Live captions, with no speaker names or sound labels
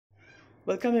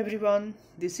Welcome everyone,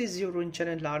 this is your Runchan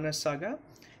and Learner Saga.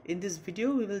 In this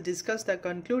video we will discuss the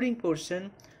concluding portion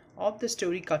of the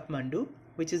story Kathmandu,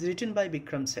 which is written by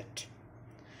Vikram Seth.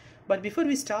 But before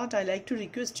we start, I like to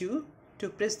request you to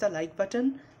press the like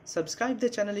button, subscribe the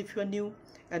channel if you are new,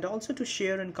 and also to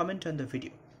share and comment on the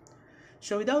video.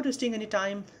 So without wasting any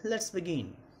time, let's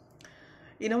begin.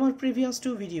 In our previous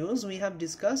two videos we have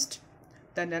discussed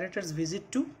the narrator's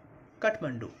visit to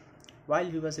Kathmandu. While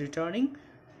he was returning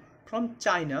from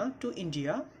China to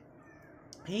India,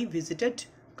 he visited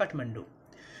Kathmandu,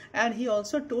 and he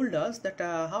also told us that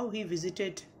how he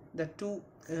visited the two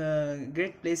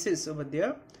great places over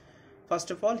there. First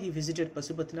of all, he visited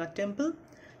Pasupatinath temple,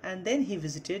 and then he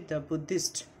visited the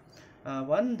Buddhist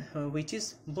one, which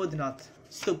is Bodhnath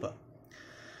Stupa.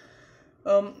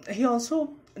 He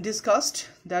also discussed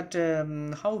that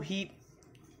how he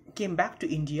came back to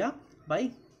India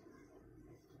by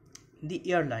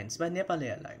the airlines, by Nepal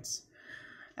Airlines.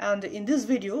 And in this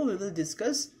video we will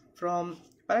discuss from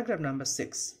paragraph number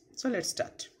 6. So let's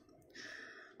start.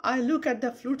 I look at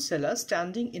the flute seller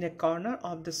standing in a corner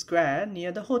of the square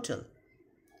near the hotel.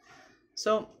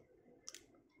 So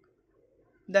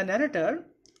the narrator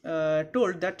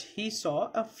told that he saw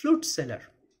a flute seller.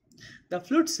 The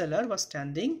flute seller was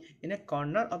standing in a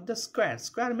corner of the square.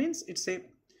 Square means it's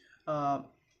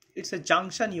a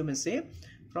junction, you may say,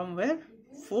 from where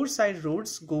four side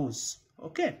roads goes.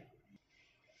 Okay.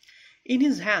 In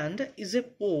his hand is a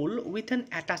pole with an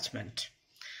attachment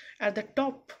at the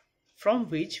top, from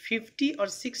which 50 or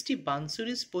 60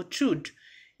 bansuris protrude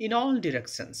in all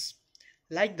directions,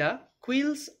 like the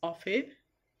quills of a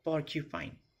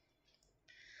porcupine.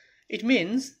 It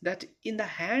means that in the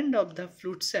hand of the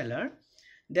flute seller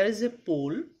there is a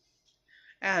pole,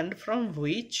 and from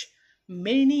which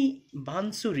many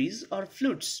bansuris or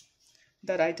flutes,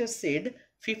 the writer said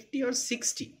 50 or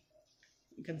 60.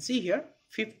 You can see here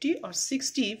 50 or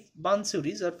 60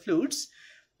 bansuris or flutes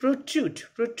protrude.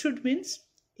 Protrude means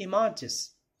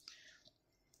emerges,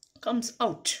 comes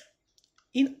out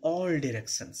in all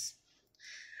directions,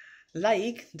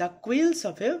 like the quills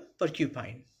of a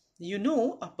porcupine. You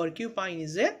know, a porcupine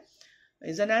is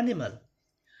an animal.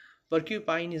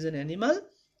 Porcupine is an animal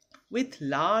with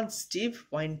large, stiff,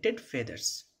 pointed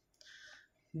feathers.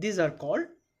 These are called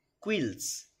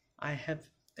quills. I have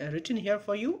written here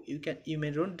for you. You may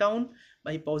note down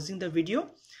by pausing the video.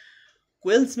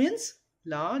 Quills means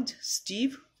large,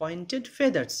 stiff, pointed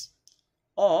feathers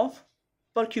of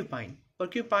porcupine.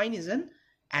 Porcupine is an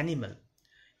animal.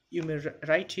 You may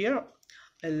write here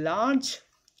a large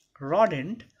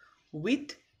rodent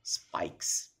with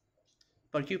spikes.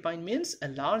 Porcupine means a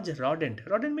large rodent.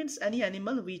 Rodent means any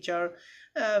animal which are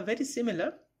very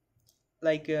similar,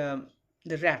 like the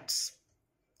rats.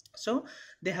 So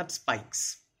they have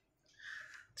spikes.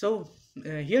 So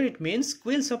here it means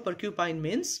quills of porcupine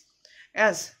means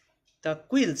as the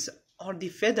quills or the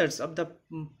feathers of the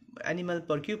animal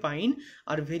porcupine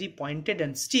are very pointed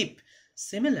and steep.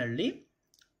 Similarly,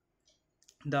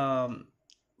 the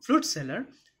flute seller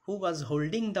who was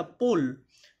holding the pole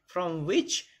from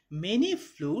which many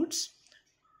flutes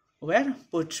were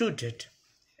protruded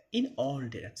in all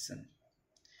directions.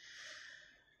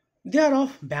 They are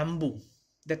of bamboo.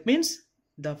 That means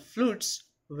the flutes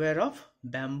were of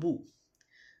bamboo.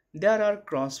 There are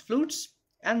cross flutes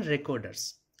and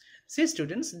recorders. See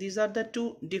students, these are the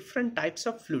two different types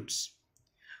of flutes.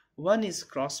 One is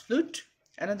cross flute,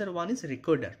 another one is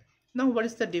recorder. Now what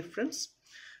is the difference?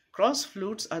 Cross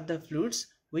flutes are the flutes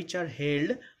which are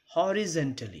held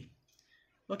horizontally.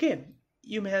 Okay,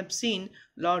 you may have seen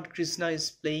Lord Krishna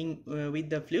is playing with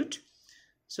the flute.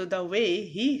 So the way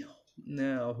he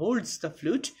holds the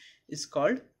flute is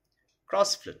called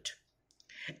cross flute.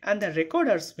 And the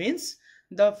recorders means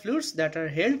the flutes that are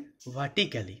held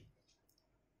vertically.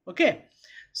 Okay,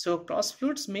 so cross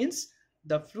flutes means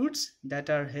the flutes that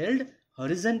are held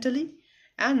horizontally,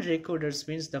 and recorders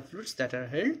means the flutes that are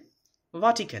held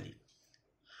vertically.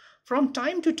 From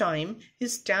time to time he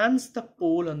stands the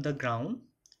pole on the ground,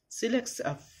 selects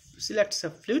a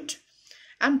flute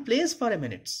and plays for a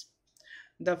minute.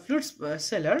 The flute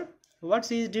seller, what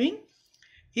he is doing?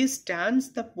 He stands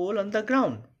the pole on the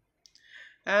ground,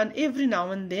 and every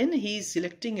now and then he is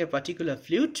selecting a particular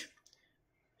flute.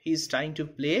 He is trying to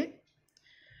play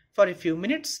for a few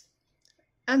minutes,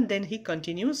 and then he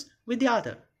continues with the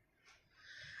other.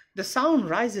 The sound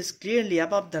rises clearly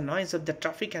above the noise of the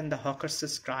traffic and the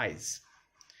hawkers' cries.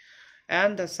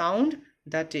 And the sound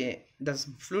that the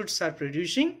flutes are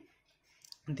producing,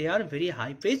 they are very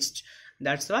high pitched.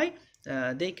 That's why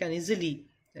they can easily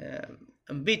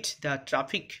beat the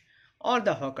traffic or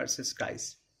the hawkers'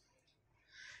 cries.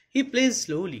 He plays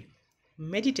slowly,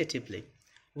 meditatively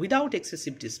without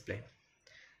excessive display.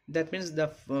 That means the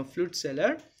flute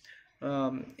seller,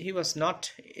 he was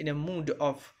not in a mood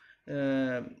of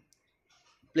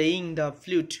playing the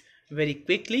flute very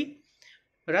quickly.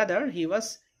 Rather, he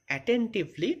was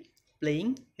attentively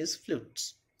playing his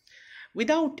flutes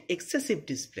without excessive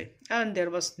display, and there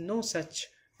was no such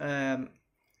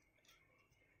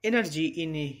energy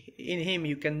in him.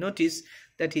 You can notice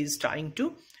that he is trying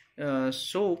to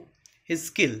show his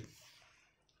skill.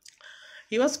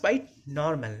 He was quite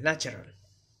normal, natural.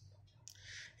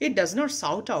 He does not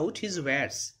shout out his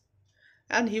wares,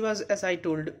 and he was, as I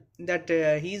told, that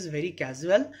he is very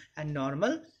casual and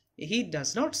normal. He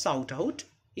does not shout out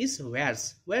his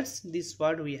wares. Wares, this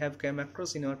word we have come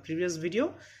across in our previous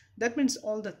video. That means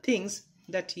all the things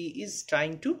that he is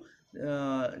trying to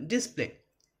display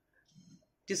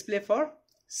for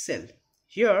sale.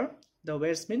 Here the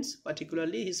wares means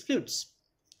particularly his flutes.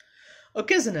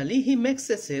 Occasionally he makes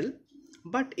a sale,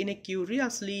 but in a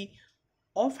curiously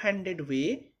offhanded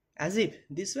way, as if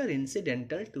this were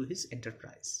incidental to his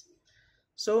enterprise.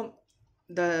 So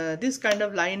this kind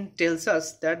of line tells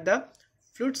us that the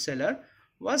flute seller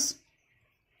was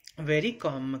very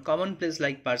commonplace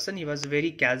like person. He was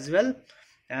very casual,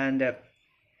 and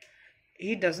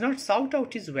he does not shout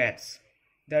out his wares.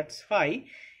 That's why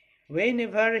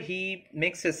whenever he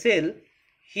makes a sale,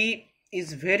 he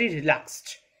is very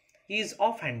relaxed. He is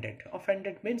offhanded.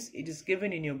 Offhanded means it is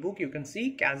given in your book, you can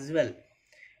see casual,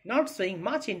 not showing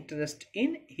much interest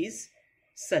in his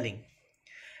selling.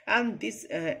 And this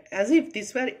as if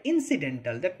this were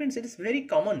incidental. That means it is very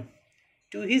common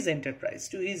to his enterprise,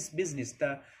 to his business,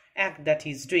 the act that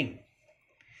he is doing.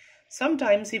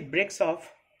 Sometimes he breaks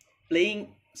off playing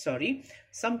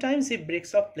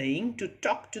to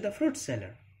talk to the fruit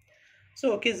seller.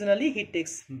 So occasionally he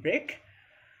takes break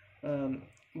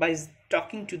by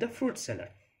talking to the fruit seller.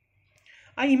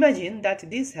 I imagine that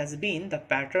this has been the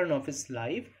pattern of his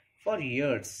life for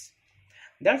years.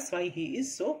 That's why he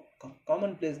is so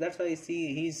commonplace. That's why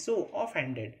he is so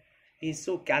offhanded. He is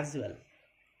so casual.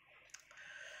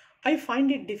 I find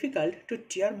it difficult to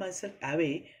tear myself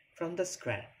away from the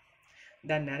square.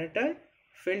 The narrator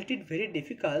felt it very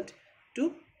difficult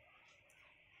to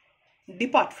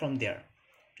depart from there,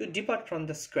 to depart from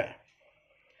the square.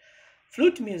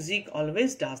 Flute music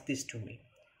always does this to me.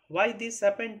 Why this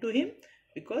happened to him?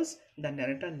 Because the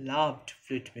narrator loved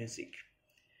flute music.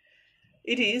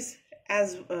 It is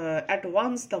at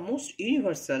once the most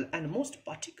universal and most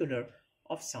particular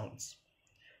of sounds.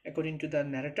 According to the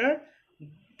narrator,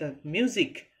 the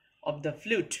music of the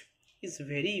flute is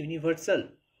very universal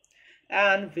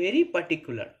and very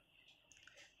particular.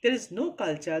 There is no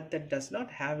culture that does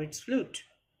not have its flute.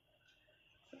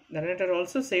 The narrator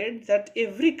also said that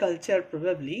every culture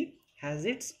probably has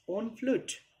its own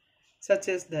flute, such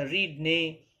as the reed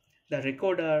ney, the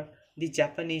recorder, the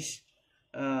Japanese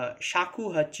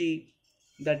shakuhachi,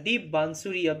 the deep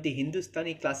bansuri of the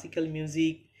Hindustani classical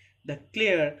music, the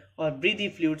clear or breathy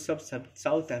flutes of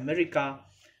South America,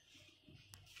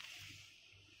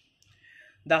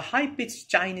 the high-pitched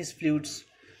Chinese flutes.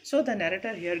 So the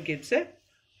narrator here gives a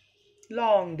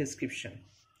long description.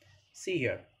 See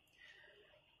here.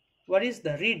 What is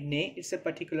the reed ney? It's a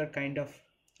particular kind of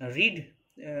reed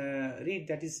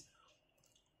that is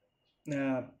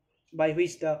by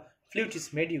which the flute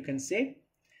is made, you can say.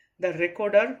 The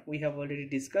recorder, we have already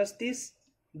discussed this.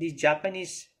 The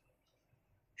Japanese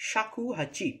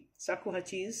shakuhachi.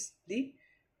 Shakuhachi is the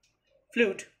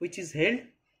flute which is held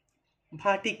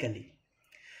vertically.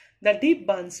 The deep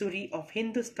bansuri of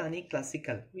Hindustani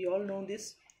classical. We all know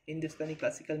this. Hindustani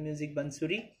classical music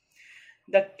bansuri.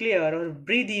 The clear or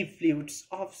breathy flutes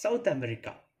of South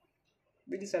America.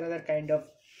 This is another kind of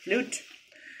flute.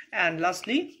 And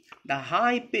lastly, the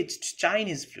high-pitched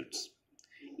Chinese flutes.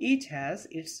 Each has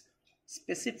its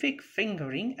specific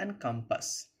fingering and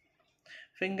compass.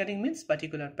 Fingering means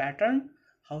particular pattern,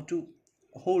 how to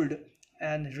hold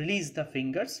and release the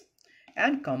fingers,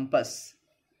 and compass.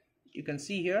 You can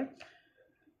see here,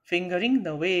 fingering,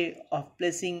 the way of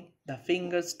placing the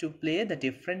fingers to play the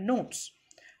different notes,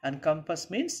 and compass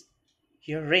means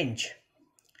here range.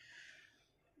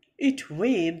 It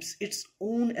weaves its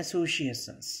own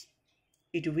associations.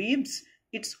 It weaves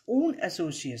its own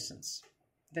associations.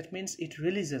 That means it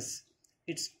releases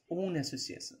its own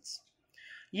associations.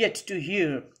 Yet to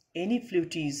hear any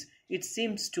flutist, it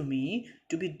seems to me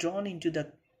to be drawn into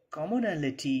the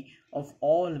commonality of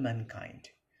all mankind,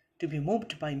 to be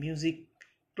moved by music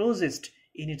closest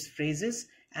in its phrases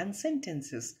and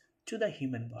sentences to the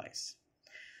human voice.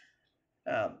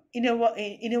 In a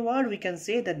word, we can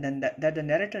say that the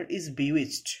narrator is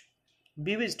bewitched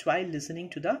while listening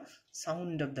to the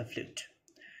sound of the flute.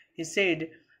 He said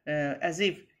as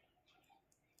if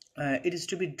it is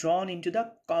to be drawn into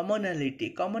the commonality.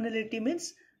 Commonality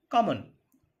means common.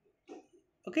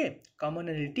 Okay,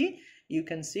 commonality. You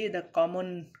can say the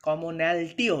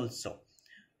commonality also.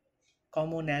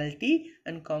 Commonality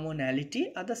and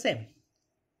commonality are the same.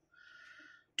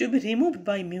 To be removed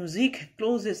by music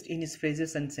closest in its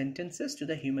phrases and sentences to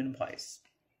the human voice.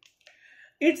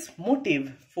 Its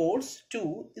motive force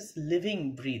too is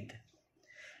living breathe.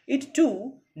 It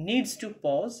too needs to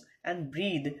pause and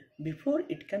breathe before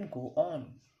it can go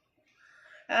on.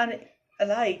 And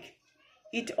alike,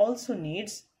 it also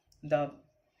needs the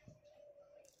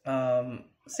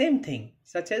same thing,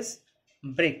 such as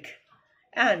break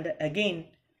and again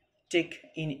take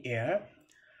in air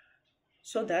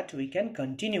so that we can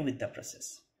continue with the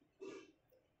process.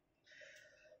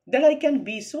 That I can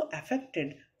be so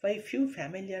affected by a few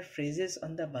familiar phrases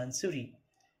on the Bansuri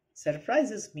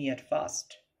surprises me at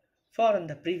first, for on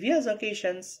the previous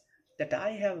occasions that I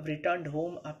have returned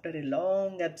home after a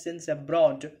long absence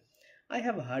abroad, I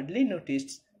have hardly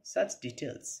noticed such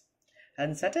details,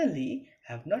 and certainly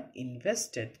have not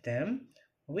invested them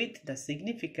with the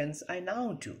significance I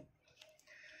now do.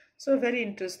 So, very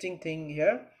interesting thing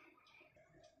here.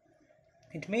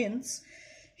 It means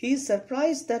he is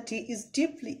surprised that he is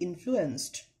deeply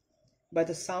influenced by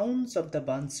the sounds of the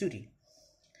Bansuri.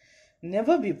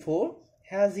 Never before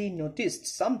has he noticed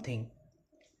something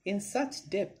in such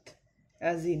depth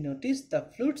as he noticed the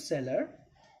flute seller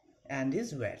and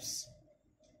his wares.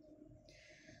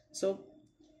 So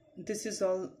this is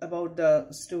all about the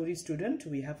story, student.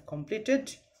 We have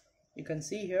completed. You can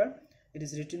see here it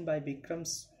is written by Vikram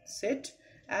Seth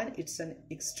and it's an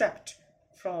extract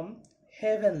from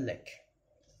Heaven Lake.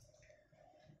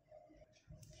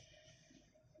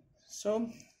 So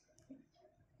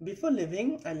before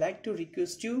leaving, I like to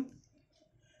request you,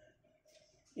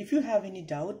 if you have any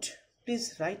doubt,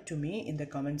 please write to me in the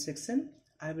comment section.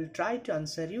 I will try to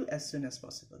answer you as soon as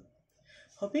possible.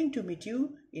 Hoping to meet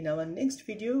you in our next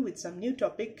video with some new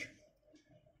topic.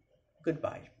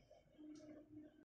 Goodbye.